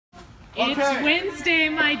It's Wednesday,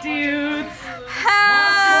 my dudes.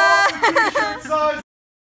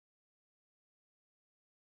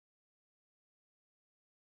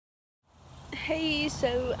 Hey,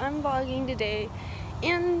 so I'm vlogging today,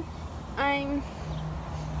 and I'm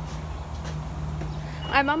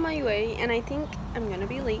on my way, and I think I'm gonna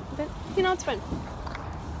be late, but you know, it's fun.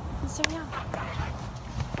 So yeah,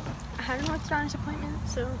 I had an orthodontist appointment,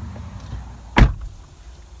 so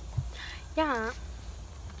yeah.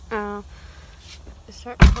 I'll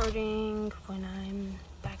start recording when I'm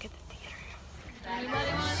back at the theater.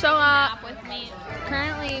 So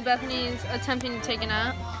currently Bethany's attempting to take a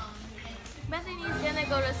nap. Bethany's gonna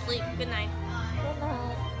go to sleep. Good night.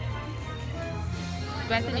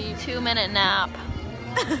 Bethany, 2-minute nap.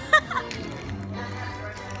 The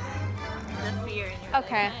fear in your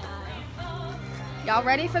okay. Y'all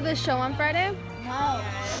ready for the show on Friday? No.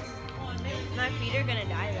 Yes. My feet are gonna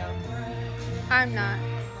die though. I'm not.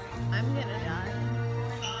 I'm gonna die.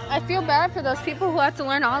 I feel bad for those people who have to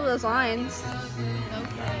learn all those lines.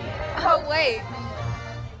 Okay. Oh wait.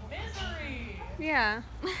 Misery. Yeah.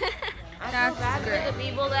 I feel bad for the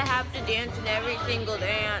people that have to dance in every single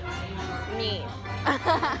dance. Me.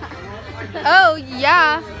 Oh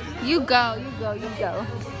yeah. You go. You go. You go.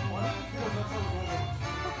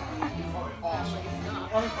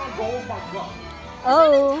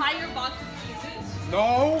 Oh.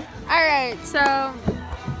 No. All right. So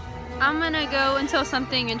I'm gonna go until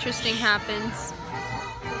something interesting happens.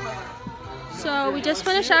 So we just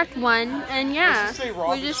finished Act 1, and yeah,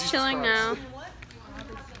 we're just chilling now.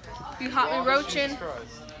 We roaching.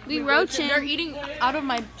 They're eating out of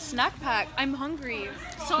my snack pack. I'm hungry.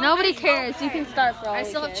 So Nobody cares. You can start for all I we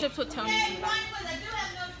still have care. chips with Tony's in them.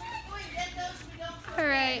 All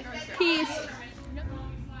right. Peace.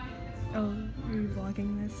 Oh, you're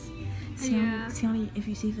vlogging this? Yeah. Siani, if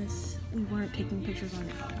you see this, we weren't taking pictures on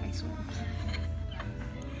it, I swear.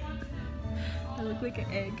 I look like an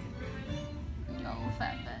egg. No,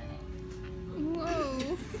 fat bag.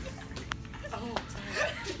 Whoa.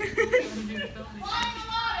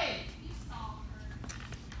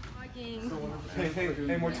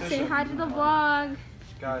 Hey, Morticia. Say hi to the vlog.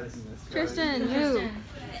 Guys. Tristan, move.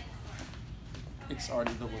 It's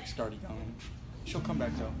already, the work's already going. She'll come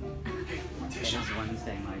back though. It is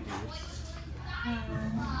Wednesday, my dears.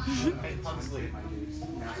 Sleep, my dears.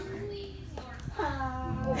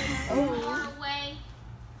 Away.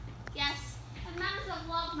 Yes, and matters of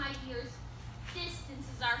love, my dears. Distance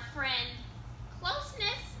is our friend.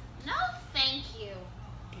 Closeness? No, thank you.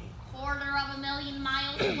 Quarter of a million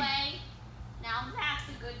miles away. Now that's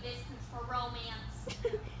a good distance for romance.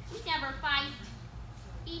 We never fight.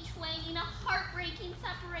 Each weighing a heartbreaking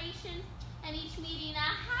separation, and each meeting a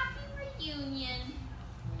happy reunion.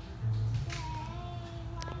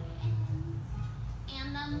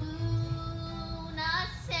 And the moon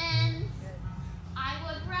ascends. I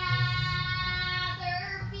would rather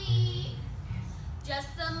be just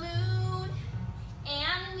the moon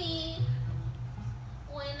and me.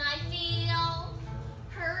 When I feel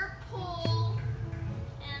her pull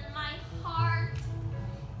and my heart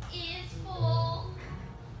is full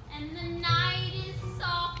and the night is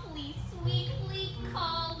softly, sweetly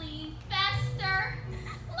calling, Fester,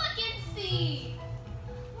 look and see.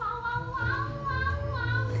 Wow, wow, wow, wow,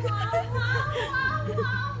 wow, wow, wow,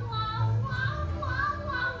 wow, wow, wow,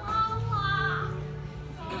 wow, wow, wow.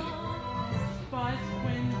 But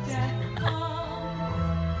when death comes,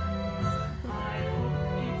 I hope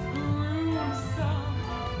it's gruesome.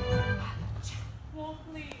 Won't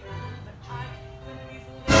leave, but I when these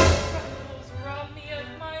little freckles rob me of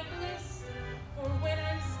my bliss. For when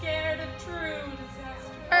I'm scared of true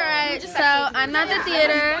disaster. All right. So I'm at the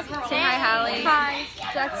theater. Say hi, Hallie. Hi.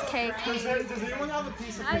 That's cake. Does anyone have a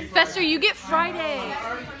piece of paper? Fester, you get Friday.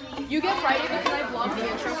 You get Friday because I vlogged the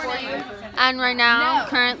intro for you. And right now,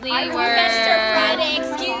 currently, we're. Friday,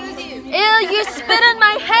 excuse you. Ew! You spit in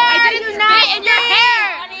my hair. I didn't spit in your hair.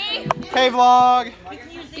 Hey, vlog.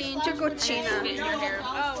 Pinche cochina.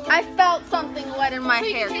 I felt something wet in my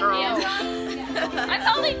hair, girl. I'm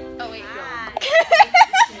holding. Oh wait.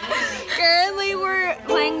 Currently, we're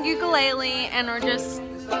playing ukulele, and we're just.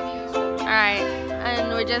 Alright, and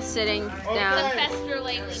we're just sitting down. Fester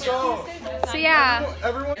lately. So, So yeah,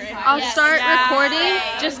 everyone. I'll start recording.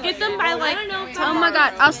 Just get them by like. Oh my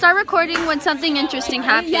god, I'll start recording when something interesting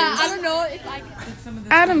happens. Yeah, I don't know if I.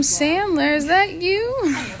 Adam Sandler, is that you?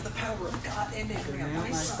 Hey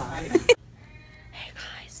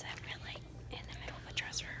guys, I'm really in the middle of a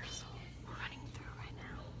dress rehearsal. We're running through right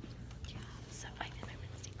now. Yeah, so I'm in my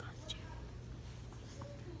Wednesday costume.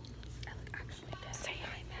 I look actually dead. Say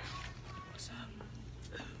hi, Mel. What's up?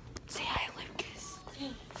 Say hi, Lucas.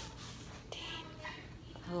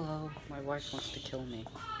 Hello, my wife wants to kill me.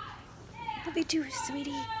 What they do,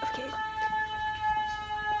 sweetie? Okay.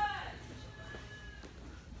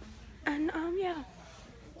 And yeah.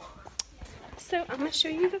 So I'm gonna show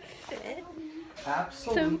you the fit.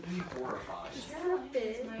 Absolutely horrifying. This is the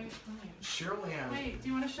fit. Cheryl-Ann. Wait, do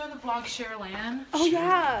you want to show the vlog Cheryl-Ann? Oh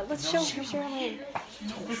yeah, let's show Cheryl-Ann.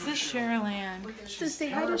 This is Cheryl-Ann. So say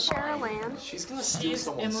hi to Cheryl-Ann. She's gonna steal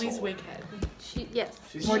someone's Emily's soul. wig head. Yes.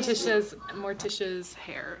 Morticia's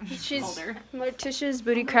hair She's holder. Morticia's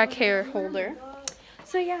booty crack hair holder.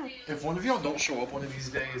 So yeah. If one of y'all don't show up one of these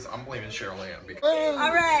days, I'm blaming Cheryl-Ann. Because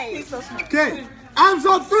Okay, arms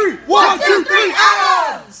on 3. 1, 2, 3,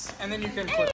 arms! And then you can flip.